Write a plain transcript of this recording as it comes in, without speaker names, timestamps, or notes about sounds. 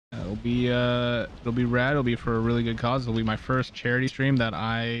it'll be rad. It'll be for a really good cause. It'll be my first charity stream that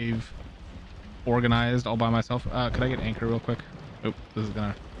I've organized all by myself. Could I get anchor real quick? Oop, this is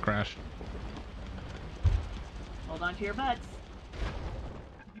gonna crash. Hold on to your butts.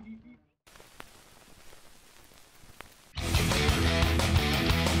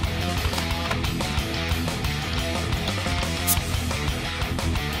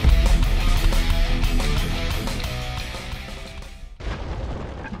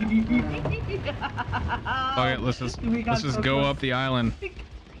 Okay, let's just go up the island.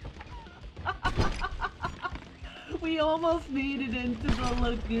 We almost made it into the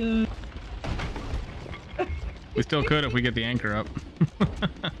lagoon. We still could if we get the anchor up.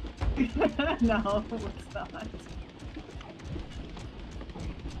 No, let's not.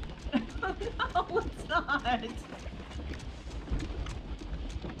 No, let's not.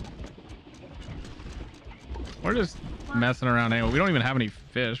 We're just messing around anyway. We don't even have any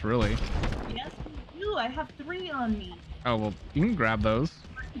fish, really. Yes, we do. I have 3 on me. Oh, well, you can grab those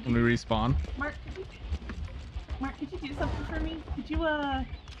when we respawn. Mark, could you do something for me? Could you,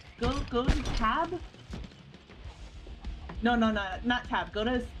 go to tab? No, not tab. Go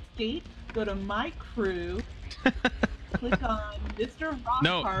to escape, go to my crew, click on Mr. Rockhart.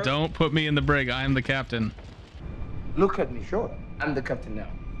 No, don't put me in the brig. I am the captain. Look at me, sure. I'm the captain now.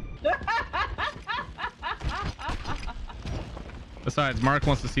 Besides, Mark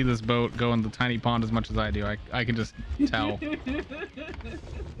wants to see this boat go in the tiny pond as much as I do. I can just tell.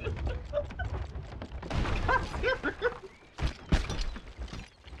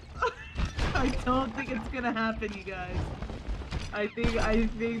 I don't think it's gonna happen, you guys. I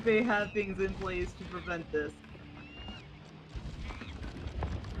think they have things in place to prevent this.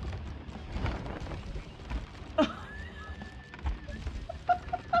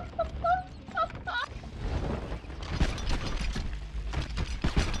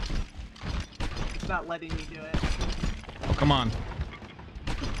 It's not letting me do it. Oh, come on.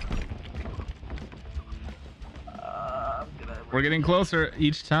 We're getting closer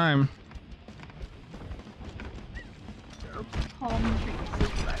each time.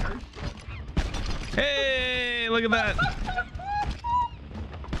 Hey, look at that.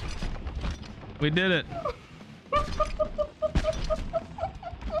 We did it.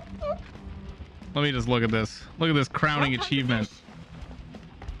 Let me just look at this. Look at this crowning achievement.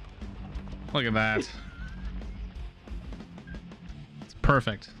 Look at that. It's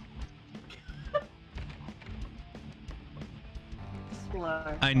perfect.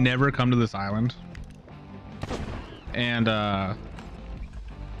 I never come to this island. And I've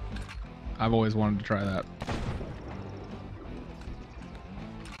always wanted to try that.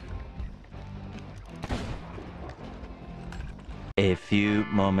 A few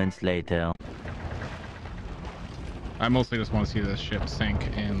moments later. I mostly just want to see this ship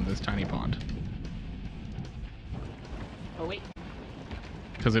sink in this tiny pond. Oh wait.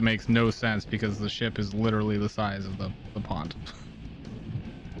 Because it makes no sense because the ship is literally the size of the pond.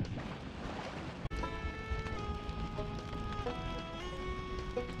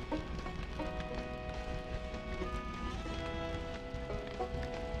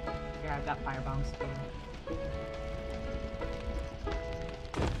 Yeah, I've got fire bombs too.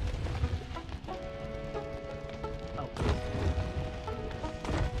 Oh.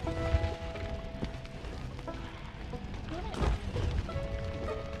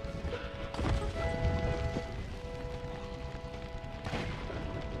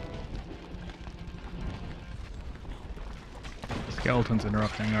 Skeletons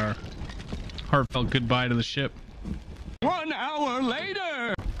interrupting our heartfelt goodbye to the ship. 1 hour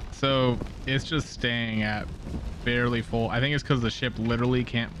later. So it's just staying at barely full. I think it's because the ship literally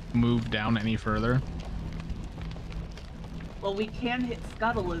can't move down any further. Well, we can hit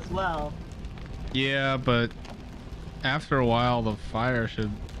scuttle as well. Yeah, but after a while the fire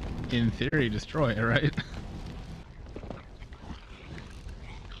should in theory destroy it, right?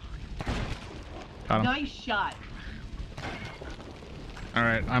 Got him. Nice shot. All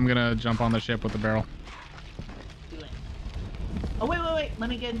right, I'm gonna jump on the ship with the barrel. Do it. Oh wait. Let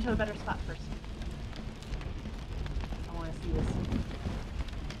me get into a better spot first. I want to see this.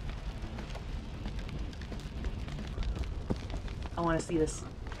 I want to see this.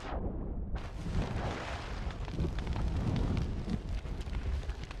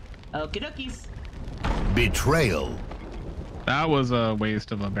 Okie dokies. Betrayal. That was a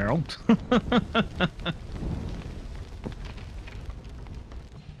waste of a barrel.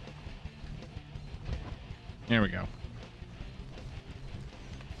 There we go.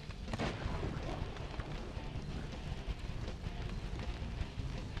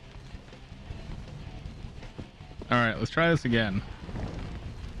 All right, let's try this again.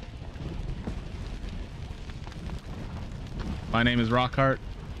 My name is Rockhart,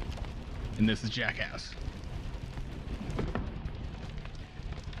 and this is Jackass.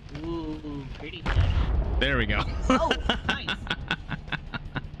 Ooh, pretty. There we go. Oh, nice.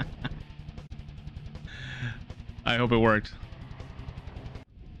 I hope it worked.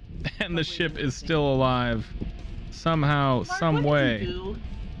 And the ship is still alive. Somehow, Mark, some what did way. you do?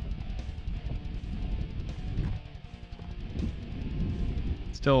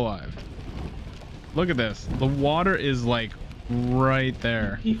 Still alive. Look at this. The water is like right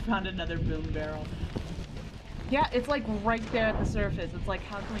there. You found another boom barrel. Yeah, it's like right there at the surface. It's like,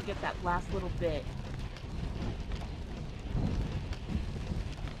 how can we get that last little bit?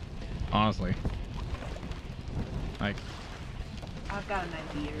 Honestly. Like, I've got an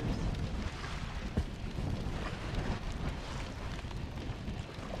idea.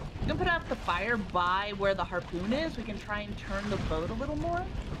 You can put out the fire by where the harpoon is. We can try and turn the boat a little more.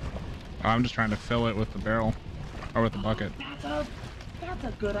 I'm just trying to fill it with the barrel. Or with the bucket. That's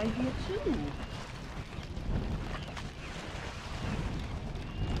a good idea too.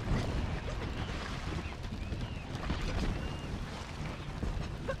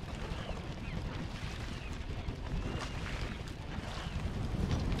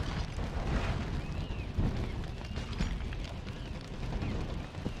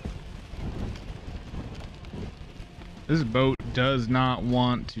 This boat does not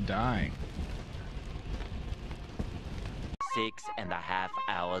want to die. 6.5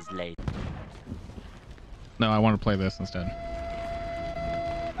 hours later. No, I want to play this instead.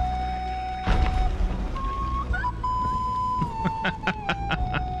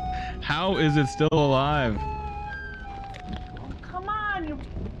 How is it still alive? Oh, come on, you're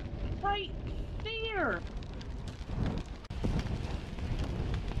right there.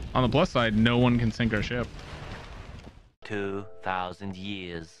 On the plus side, no one can sink our ship. 2,000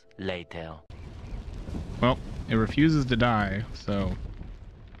 years later. Well, it refuses to die, so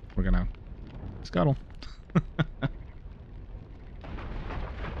we're gonna scuttle.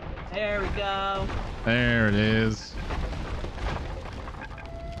 There we go. There it is.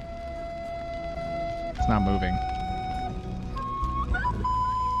 It's not moving.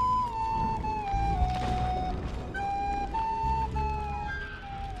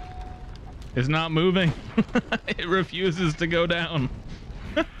 It's not moving. It refuses to go down.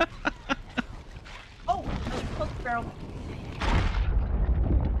 Oh, close the barrel.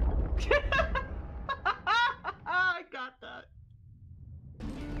 I got that.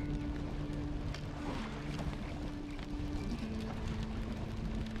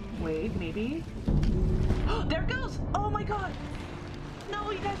 Wait, maybe? There it goes! Oh my god!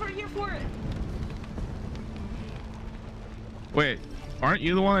 No, you guys weren't here for it! Wait, aren't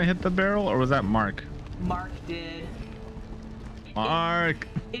you the one that hit the barrel, or was that Mark? Mark did. Mark!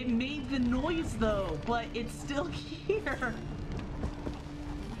 It made the noise though, but it's still here.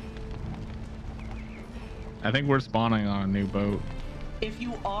 I think we're spawning on a new boat. If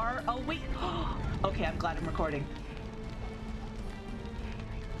you are, oh wait. Okay, I'm glad I'm recording.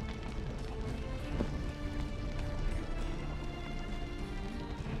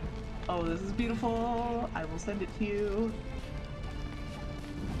 Oh, this is beautiful. I will send it to you.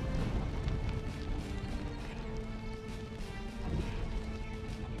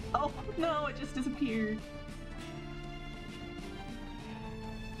 Oh no, it just disappeared.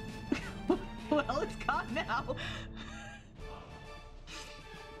 Well, it's gone now.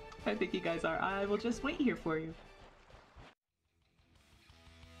 I think you guys are. I will just wait here for you.